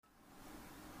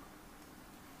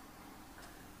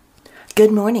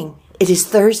Good morning. It is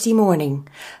Thursday morning,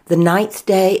 the 9th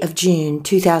day of June,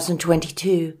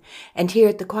 2022, and here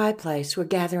at the Quiet Place, we're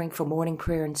gathering for morning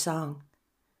prayer and song.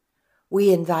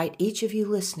 We invite each of you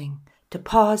listening to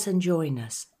pause and join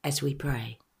us as we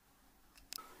pray.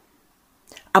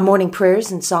 Our morning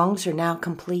prayers and songs are now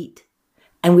complete,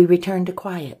 and we return to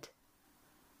quiet,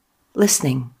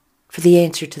 listening for the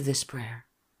answer to this prayer.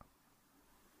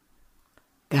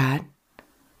 God,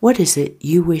 what is it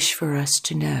you wish for us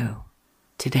to know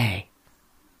today?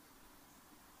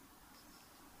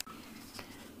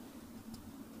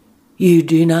 You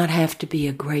do not have to be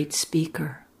a great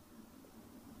speaker,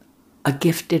 a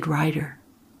gifted writer.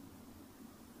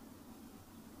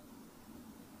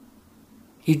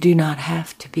 You do not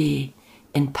have to be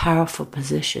in powerful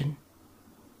position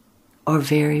or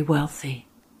very wealthy.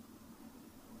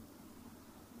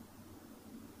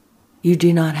 You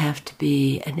do not have to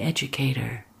be an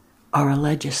educator or a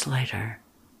legislator.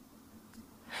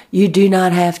 You do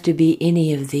not have to be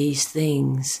any of these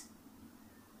things.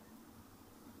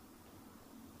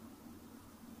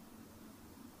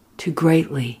 To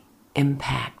greatly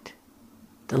impact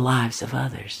the lives of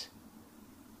others.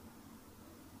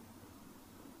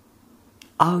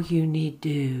 All you need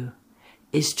do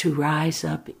is to rise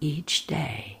up each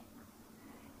day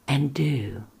and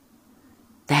do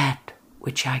that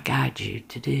which I guide you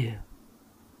to do,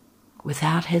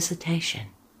 without hesitation,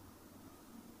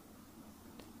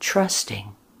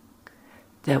 trusting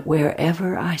that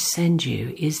wherever I send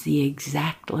you is the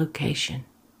exact location,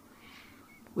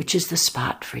 which is the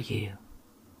spot for you.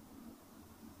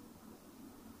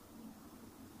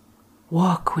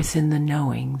 Walk within the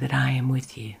knowing that I am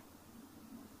with you.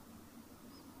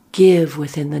 Give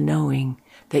within the knowing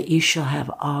that you shall have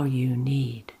all you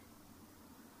need.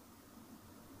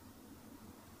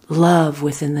 Love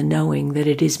within the knowing that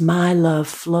it is my love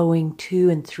flowing to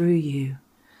and through you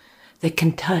that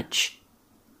can touch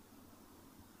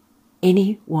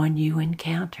anyone you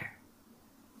encounter.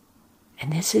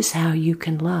 And this is how you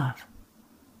can love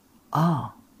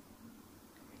all.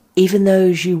 Even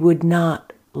those you would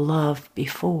not love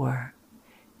before,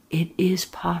 it is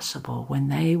possible when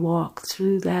they walk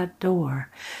through that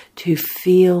door to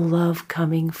feel love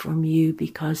coming from you,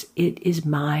 because it is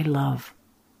my love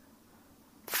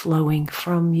flowing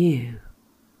from you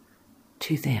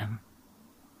to them.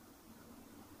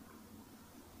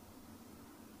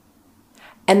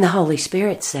 And the Holy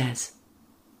Spirit says,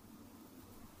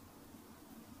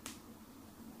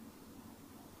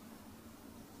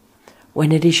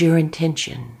 when it is your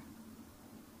intention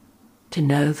to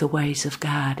know the ways of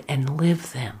God and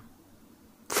live them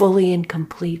fully and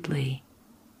completely,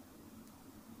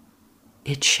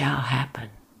 it shall happen.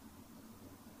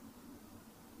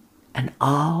 And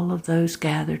all of those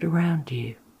gathered around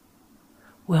you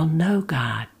will know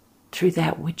God through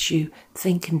that which you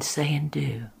think and say and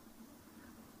do.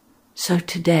 So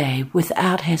today,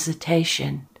 without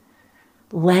hesitation,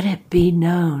 let it be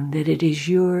known that it is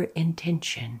your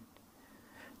intention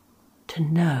to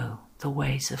know the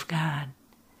ways of God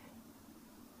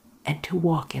and to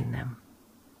walk in them,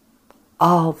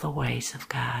 all the ways of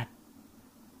God,